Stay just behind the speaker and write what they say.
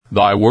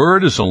Thy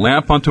word is a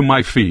lamp unto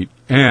my feet,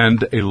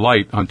 and a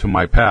light unto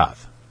my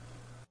path.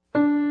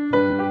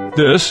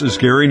 This is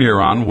Gary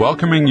Neron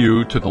welcoming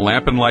you to the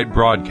Lamp and Light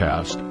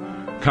broadcast,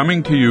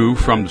 coming to you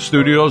from the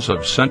studios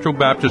of Central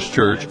Baptist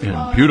Church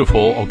in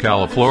beautiful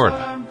Ocala,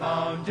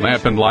 Florida.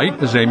 Lamp and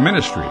Light is a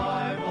ministry,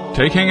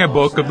 taking a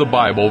book of the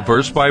Bible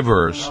verse by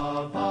verse,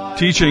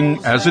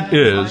 teaching as it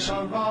is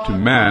to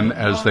men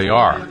as they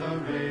are,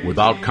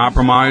 without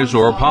compromise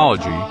or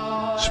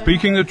apology,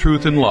 speaking the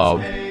truth in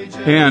love,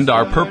 and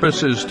our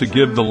purpose is to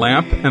give the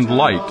lamp and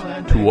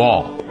light to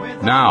all.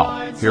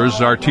 Now, here's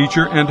our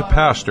teacher and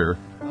pastor,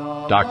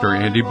 Dr.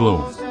 Andy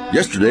Bloom.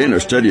 Yesterday in our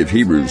study of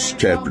Hebrews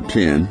chapter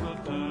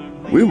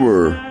 10, we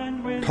were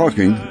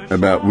talking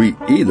about we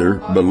either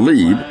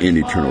believe in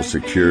eternal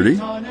security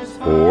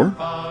or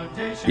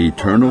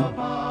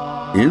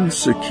eternal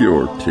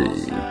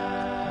insecurity.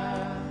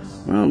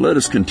 Well, let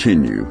us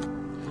continue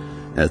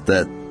at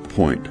that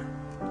point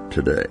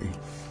today.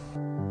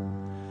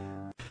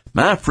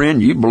 My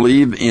friend, you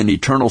believe in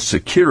eternal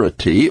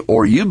security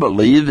or you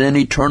believe in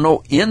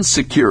eternal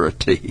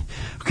insecurity.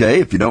 Okay,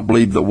 if you don't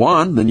believe the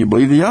one, then you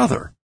believe the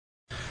other.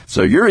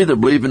 So you're either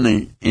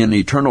believing in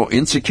eternal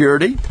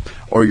insecurity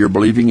or you're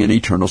believing in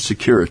eternal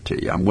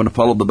security. I'm going to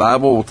follow the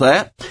Bible with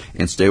that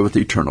and stay with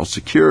eternal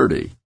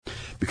security.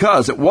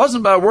 Because it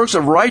wasn't by works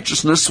of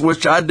righteousness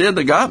which I did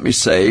that got me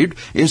saved.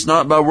 It's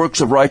not by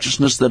works of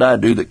righteousness that I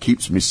do that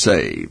keeps me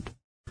saved.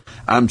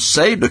 I'm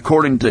saved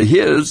according to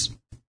His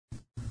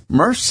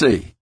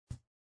mercy.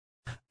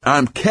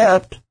 I'm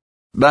kept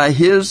by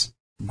His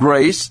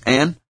grace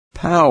and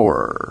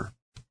power.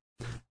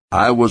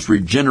 I was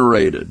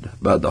regenerated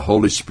by the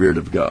Holy Spirit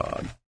of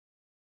God.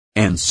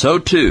 And so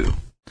too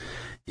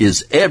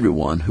is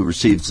everyone who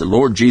receives the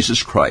Lord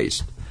Jesus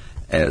Christ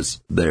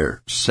as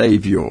their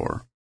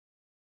Savior.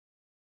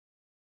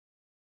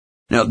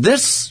 Now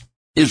this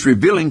is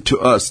revealing to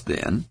us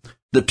then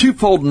the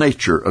twofold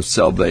nature of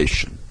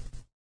salvation.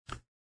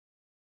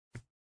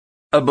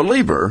 A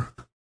believer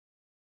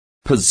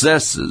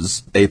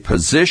possesses a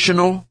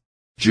positional,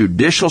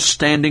 judicial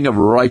standing of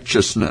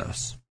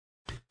righteousness.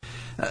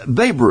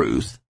 Babe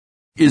Ruth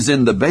is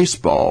in the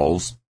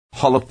baseball's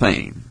Hall of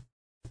Fame.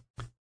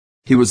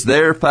 He was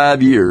there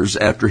 5 years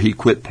after he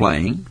quit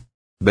playing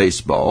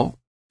baseball.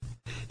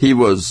 He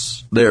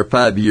was there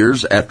 5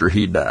 years after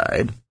he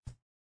died.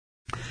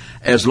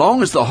 As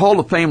long as the Hall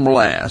of Fame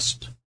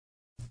lasts,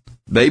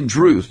 Babe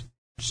Ruth's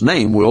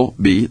name will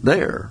be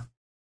there.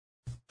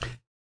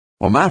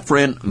 Well, my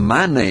friend,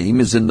 my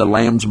name is in the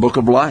Lamb's Book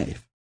of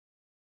Life.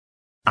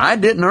 I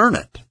didn't earn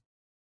it.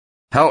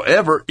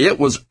 However, it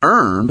was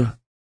earned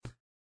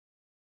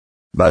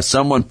by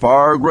someone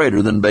far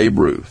greater than Babe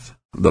Ruth,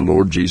 the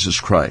Lord Jesus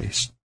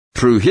Christ,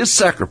 through His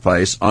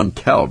sacrifice on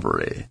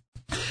Calvary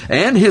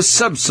and His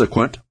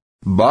subsequent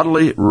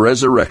bodily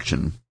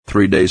resurrection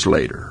 3 days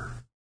later.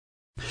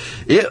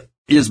 It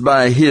is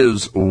by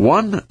His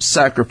one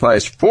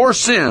sacrifice for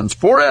sins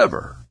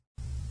forever,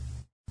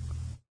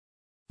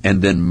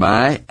 and then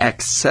my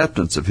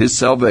acceptance of His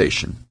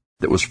salvation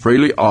that was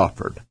freely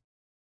offered,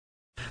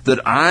 that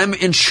I'm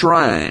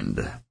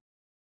enshrined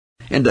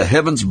into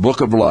heaven's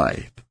book of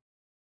life.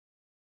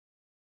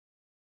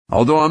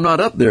 Although I'm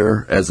not up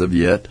there as of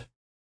yet,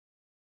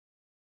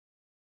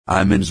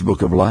 I'm in His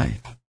book of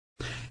life.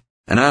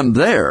 And I'm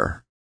there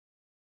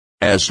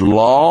as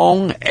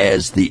long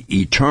as the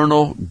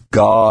eternal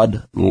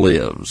God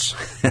lives.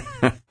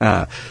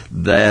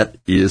 That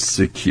is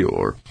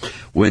secure.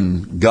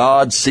 When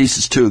God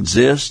ceases to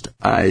exist,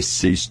 I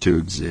cease to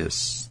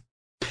exist.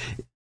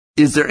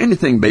 Is there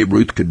anything Babe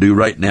Ruth could do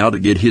right now to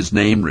get his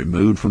name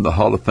removed from the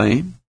Hall of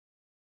Fame?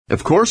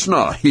 Of course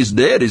not. He's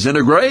dead. He's in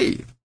a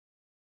grave.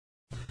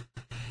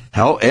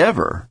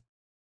 However,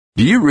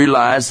 do you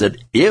realize that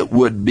it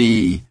would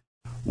be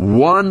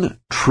 1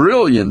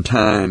 trillion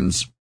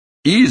times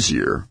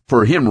easier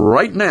for him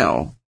right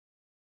now,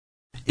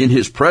 in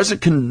his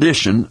present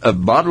condition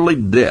of bodily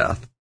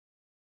death,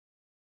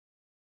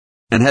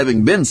 and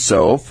having been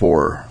so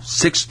for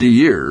 60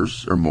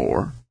 years or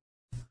more,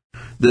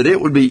 that it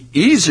would be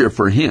easier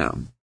for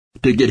him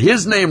to get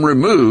his name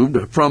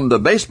removed from the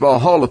Baseball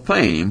Hall of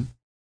Fame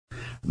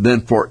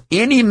than for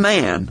any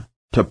man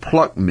to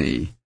pluck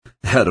me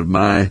out of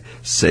my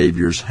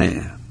Savior's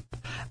hand.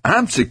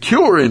 I'm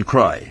secure in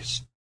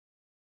Christ,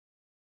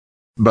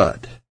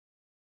 but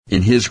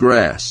in His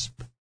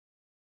grasp,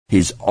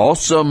 He's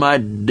also my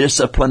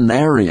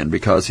disciplinarian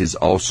because He's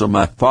also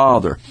my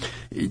Father.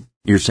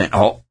 You're saying,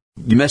 oh,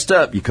 you messed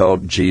up. You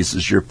called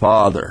Jesus your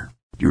Father.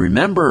 Do you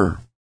remember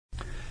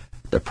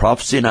the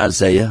prophecy in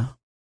Isaiah?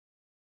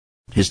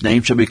 His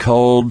name shall be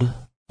called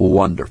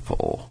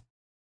Wonderful,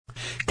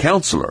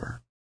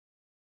 Counselor,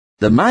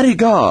 the Mighty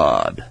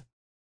God,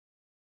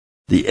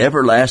 the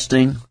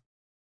Everlasting,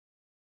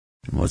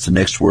 and what's the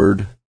next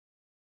word?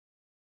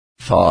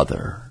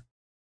 Father,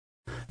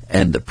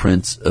 and the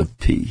Prince of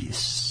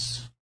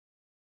Peace.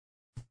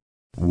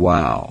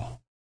 Wow.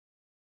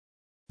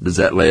 Does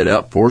that lay it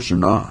out for us or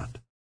not?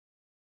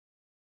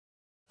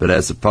 But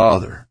as a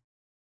Father,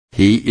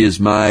 He is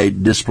my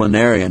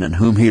disciplinarian, and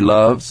whom He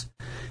loves,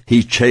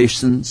 He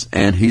chastens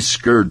and he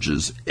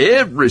scourges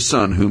every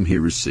son whom he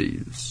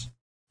receives.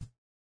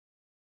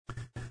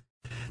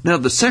 Now,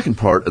 the second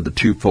part of the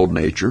twofold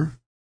nature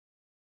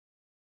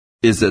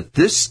is that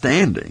this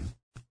standing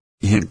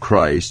in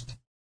Christ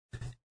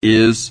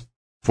is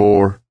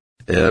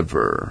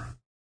forever.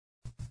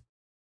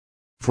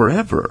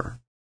 Forever.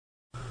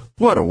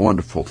 What a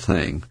wonderful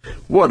thing.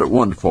 What a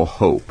wonderful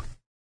hope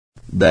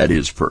that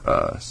is for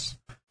us.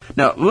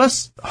 Now,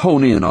 let's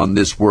hone in on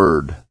this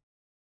word,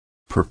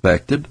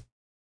 perfected.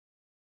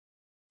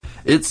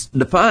 It's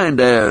defined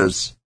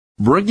as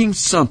bringing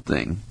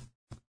something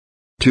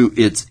to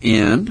its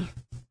end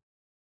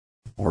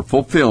or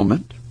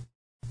fulfillment,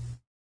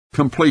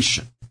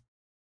 completion.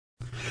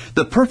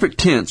 The perfect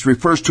tense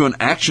refers to an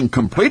action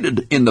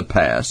completed in the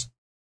past,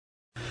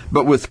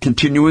 but with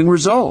continuing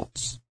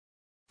results.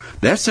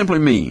 That simply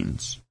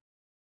means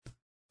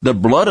the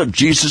blood of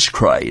Jesus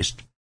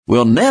Christ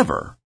will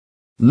never,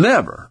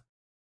 never,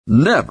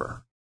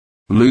 never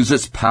lose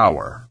its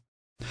power.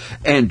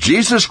 And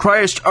Jesus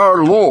Christ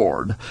our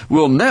Lord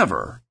will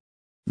never,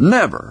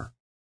 never,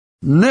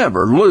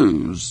 never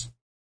lose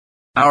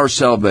our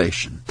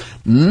salvation.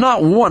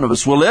 Not one of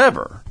us will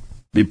ever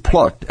be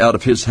plucked out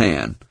of His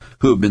hand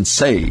who have been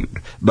saved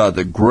by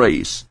the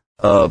grace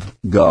of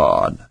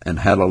God. And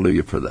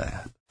hallelujah for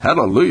that.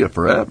 Hallelujah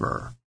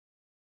forever.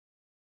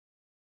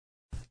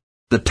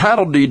 The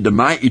title deed to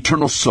my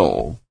eternal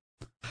soul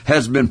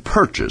has been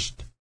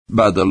purchased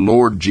by the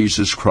Lord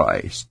Jesus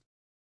Christ.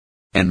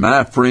 And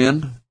my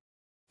friend,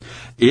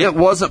 it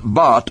wasn't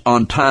bought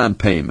on time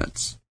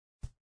payments.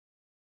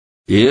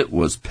 It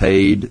was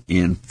paid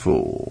in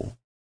full.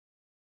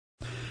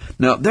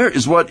 Now, there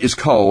is what is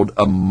called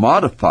a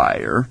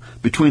modifier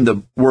between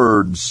the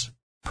words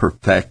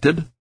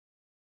perfected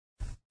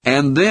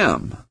and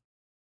them.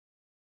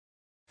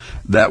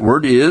 That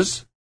word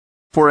is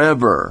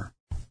forever.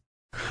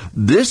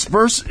 This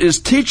verse is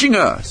teaching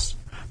us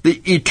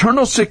the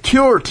eternal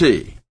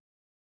security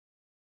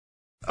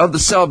of the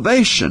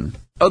salvation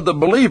of the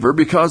believer,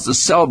 because the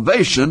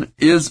salvation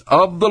is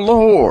of the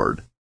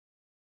Lord.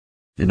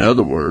 In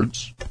other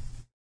words,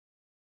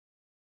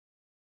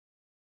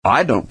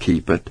 I don't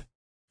keep it.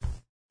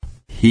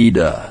 He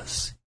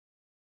does.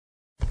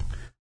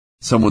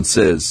 Someone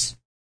says,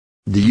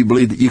 do you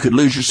believe that you could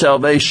lose your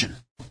salvation?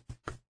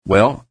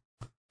 Well,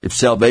 if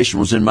salvation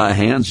was in my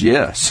hands,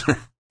 yes.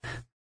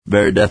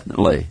 Very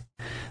definitely.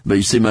 But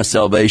you see, my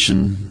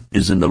salvation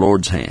is in the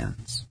Lord's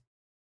hands.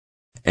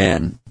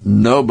 And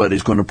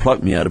nobody's going to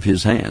pluck me out of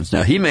His hands.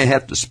 Now, He may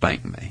have to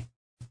spank me.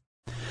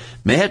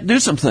 May have to do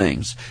some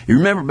things. You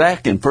remember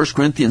back in 1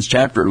 Corinthians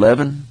chapter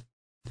 11,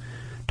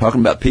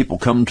 talking about people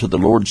coming to the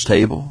Lord's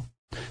table?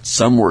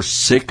 Some were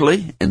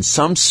sickly and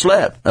some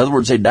slept. In other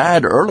words, they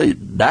died early,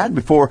 died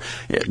before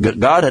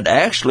God had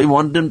actually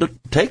wanted them to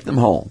take them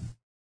home.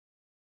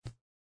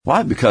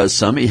 Why? Because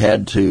some He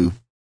had to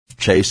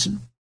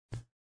chasten,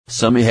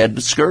 some He had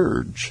to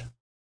scourge.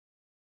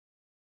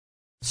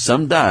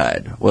 Some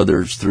died, whether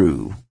it's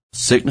through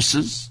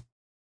sicknesses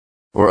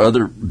or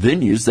other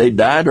venues. They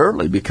died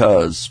early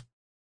because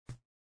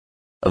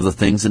of the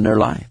things in their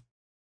life.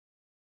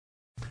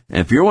 And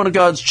if you're one of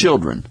God's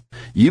children,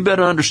 you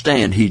better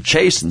understand He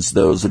chastens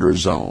those that are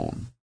His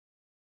own.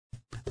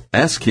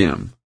 Ask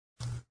Him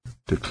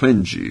to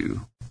cleanse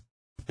you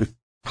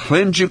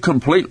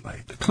completely,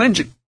 to cleanse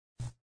you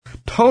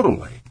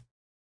totally.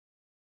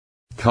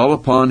 Call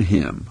upon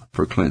Him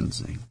for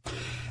cleansing.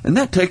 And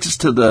that takes us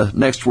to the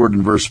next word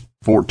in verse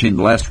 14.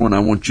 The last one I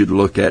want you to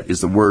look at is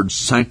the word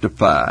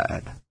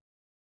sanctified.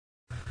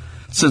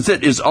 Since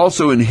it is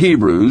also in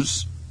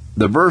Hebrews,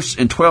 the verse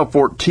in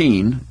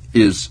 12:14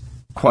 is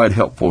quite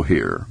helpful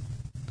here.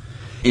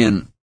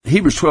 In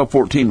Hebrews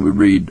 12:14 we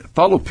read,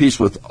 "Follow peace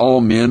with all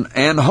men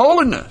and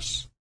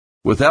holiness,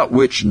 without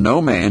which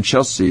no man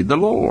shall see the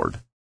Lord."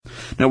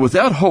 Now,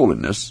 without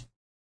holiness,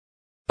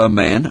 a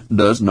man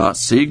does not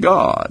see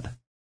God.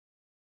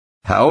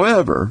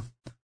 However,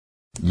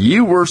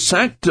 you were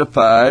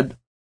sanctified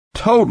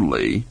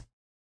totally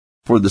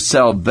for the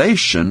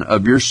salvation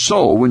of your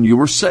soul when you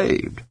were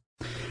saved.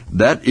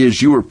 That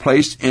is, you were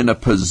placed in a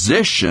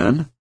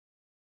position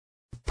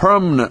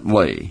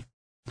permanently.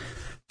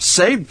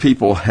 Saved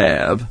people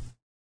have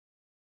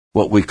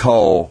what we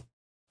call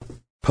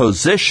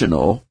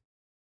positional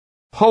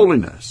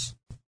holiness,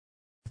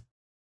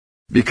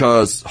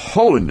 because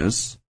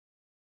holiness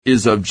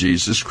is of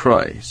Jesus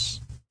Christ.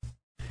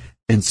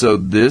 And so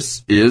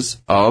this is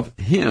of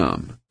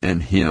Him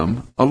and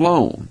Him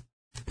alone.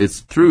 It's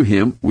through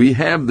Him we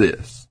have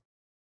this.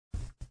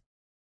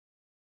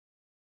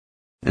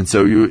 And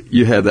so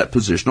you have that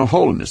positional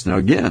holiness. Now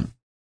again,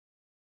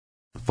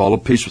 follow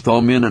peace with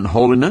all men and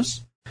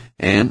holiness.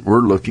 And we're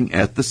looking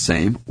at the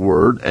same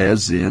word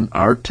as in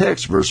our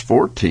text, verse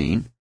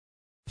 14,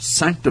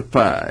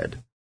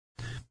 sanctified.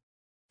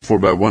 For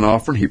by one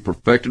offering He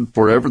perfected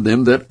forever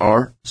them that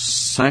are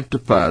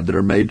sanctified, that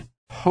are made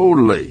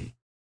holy.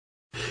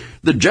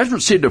 The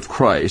judgment seat of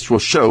Christ will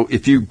show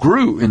if you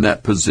grew in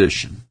that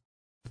position.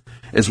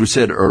 As we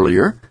said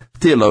earlier,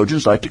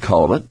 theologians like to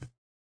call it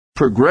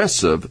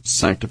progressive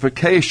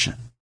sanctification.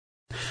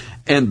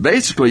 And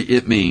basically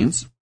it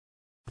means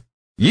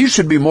you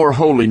should be more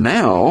holy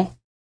now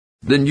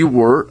than you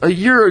were a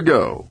year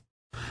ago.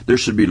 There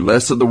should be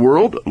less of the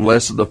world,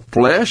 less of the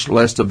flesh,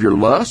 less of your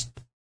lust,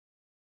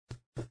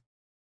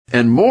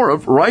 and more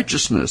of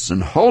righteousness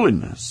and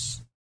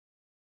holiness,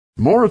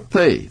 more of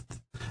faith,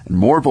 and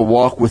more of a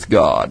walk with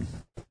God.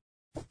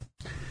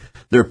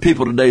 There are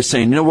people today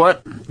saying, you know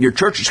what? Your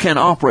churches can't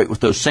operate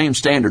with those same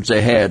standards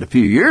they had a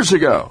few years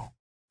ago.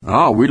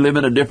 Oh, we live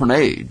in a different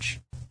age.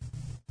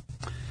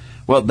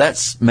 Well,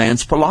 that's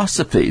man's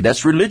philosophy.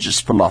 That's religious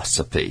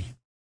philosophy.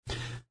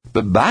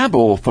 But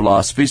Bible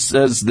philosophy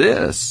says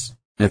this: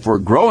 if we're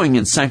growing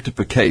in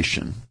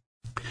sanctification,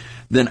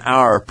 then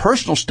our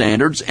personal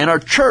standards and our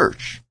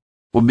church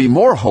will be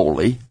more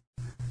holy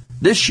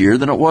this year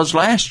than it was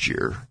last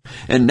year.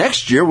 And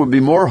next year will be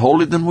more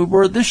holy than we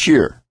were this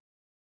year.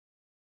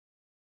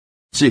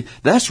 See,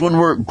 that's when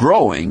we're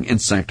growing in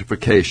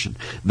sanctification.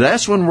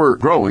 That's when we're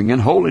growing in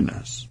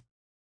holiness.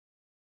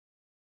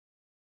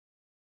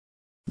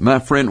 My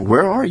friend,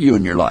 where are you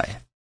in your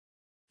life?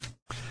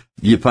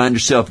 Do you find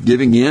yourself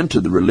giving in to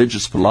the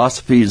religious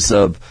philosophies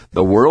of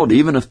the world,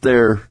 even if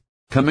they're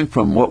coming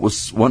from what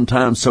was one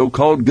time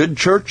so-called good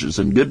churches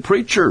and good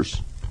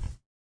preachers?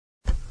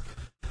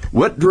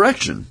 What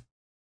direction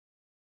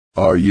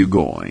are you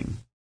going?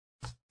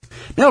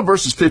 Now,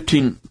 verses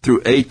 15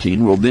 through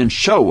 18 will then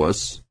show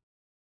us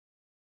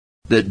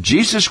that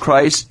Jesus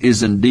Christ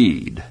is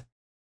indeed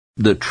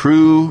the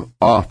true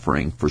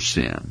offering for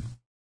sin.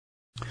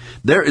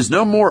 There is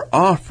no more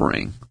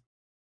offering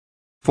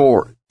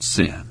for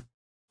sin.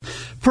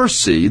 First,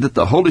 see that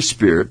the Holy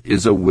Spirit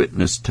is a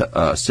witness to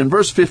us. In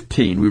verse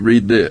 15, we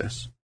read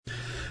this: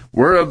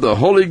 whereof the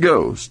Holy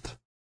Ghost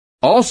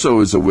also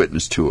is a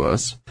witness to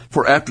us,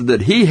 for after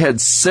that he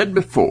had said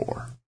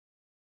before.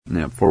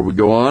 Now, before we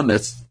go on,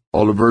 that's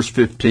all of verse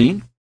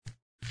 15.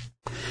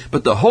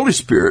 But the Holy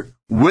Spirit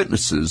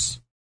witnesses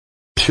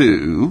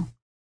to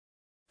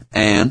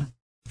and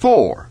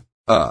for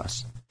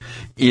us.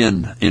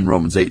 In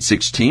Romans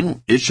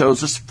 8:16, it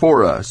shows us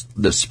for us.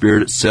 The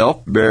Spirit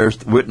itself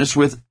bears witness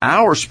with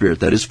our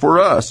spirit, that is for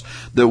us,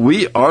 that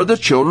we are the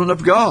children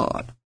of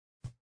God.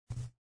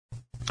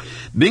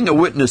 Being a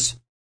witness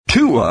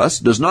to us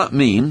does not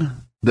mean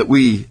that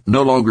we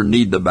no longer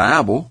need the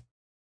Bible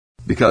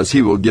because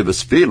He will give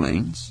us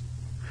feelings.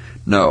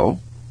 No.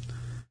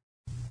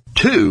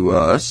 To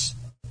us,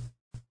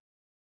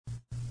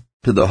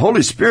 to the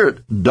Holy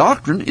Spirit,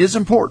 doctrine is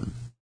important.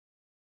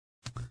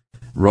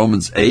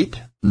 Romans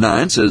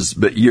 8:9 says,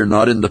 but ye are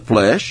not in the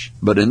flesh,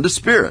 but in the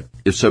Spirit,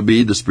 if so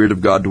be the Spirit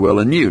of God dwell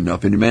in you. Now,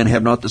 if any man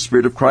have not the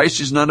Spirit of Christ,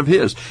 he's none of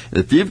his.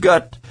 If you've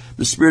got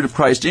the Spirit of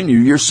Christ in you,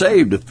 you're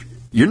saved. If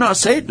you're not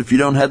saved if you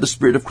don't have the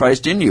Spirit of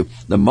Christ in you.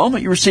 The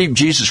moment you receive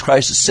Jesus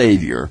Christ as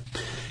Savior,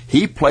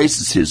 He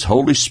places His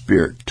Holy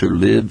Spirit to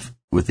live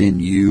within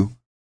you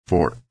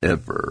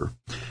forever.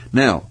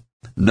 Now,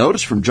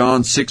 notice from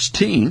John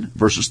 16,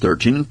 verses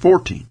 13 and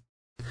 14.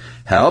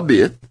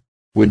 Howbeit,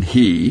 when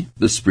He,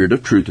 the Spirit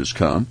of truth, is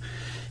come,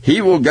 He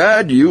will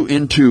guide you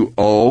into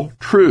all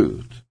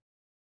truth.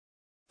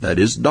 That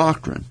is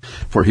doctrine.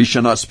 For He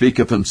shall not speak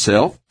of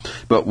Himself,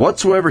 but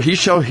whatsoever He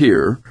shall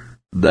hear,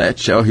 that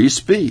shall He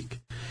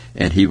speak.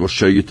 And He will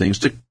show you things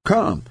to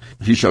come.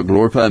 He shall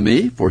glorify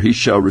Me, for He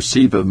shall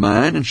receive of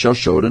mine, and shall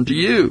show it unto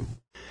you.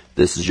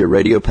 This is your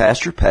radio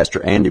pastor,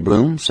 Pastor Andy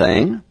Bloom,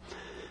 saying,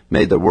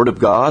 may the Word of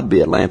God be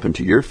a lamp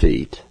unto your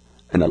feet,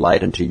 and a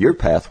light unto your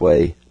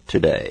pathway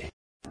today.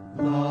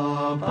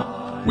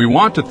 We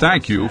want to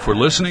thank you for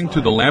listening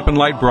to the Lamp and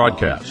Light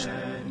broadcast.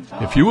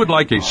 If you would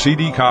like a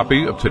CD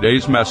copy of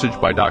today's message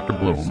by Dr.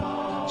 Bloom,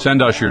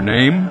 send us your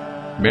name,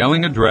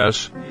 mailing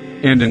address,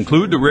 and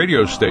include the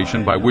radio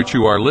station by which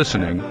you are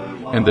listening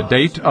and the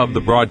date of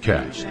the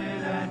broadcast.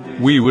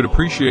 We would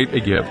appreciate a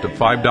gift of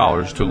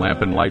 $5 to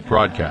Lamp and Light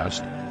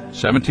Broadcast,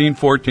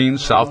 1714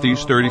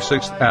 Southeast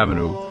 36th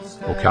Avenue,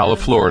 Ocala,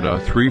 Florida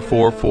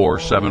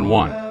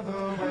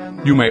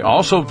 34471. You may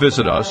also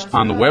visit us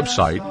on the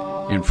website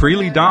and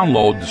freely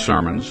download the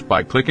sermons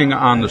by clicking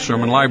on the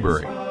sermon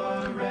library.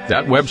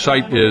 That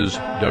website is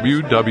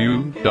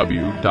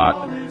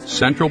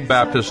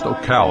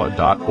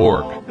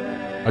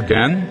www.centralbaptistocala.org.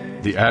 Again,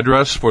 the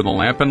address for the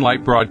Lamp and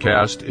Light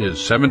broadcast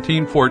is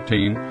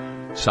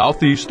 1714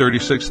 Southeast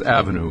 36th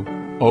Avenue,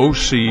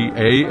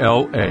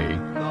 Ocala,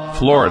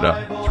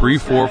 Florida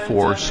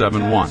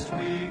 34471.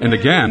 And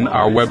again,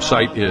 our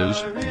website is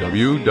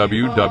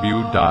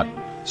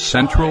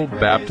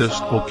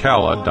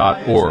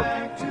www.centralbaptistocala.org.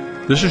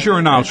 This is your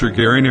announcer,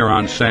 Gary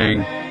Neron,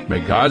 saying, may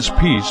God's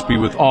peace be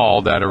with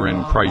all that are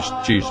in Christ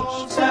Jesus.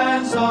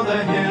 Stands though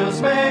the hills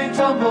may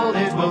tumble,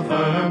 it will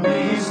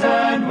firmly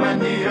stand when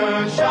the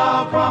earth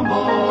shall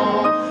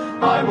crumble.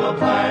 I will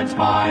plant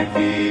my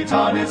feet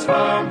on its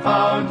firm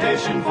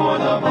foundation, for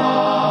the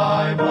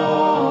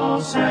Bible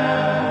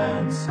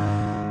stands.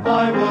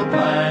 I will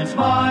plant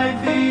my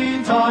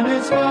feet on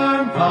its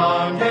firm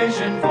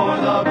foundation, for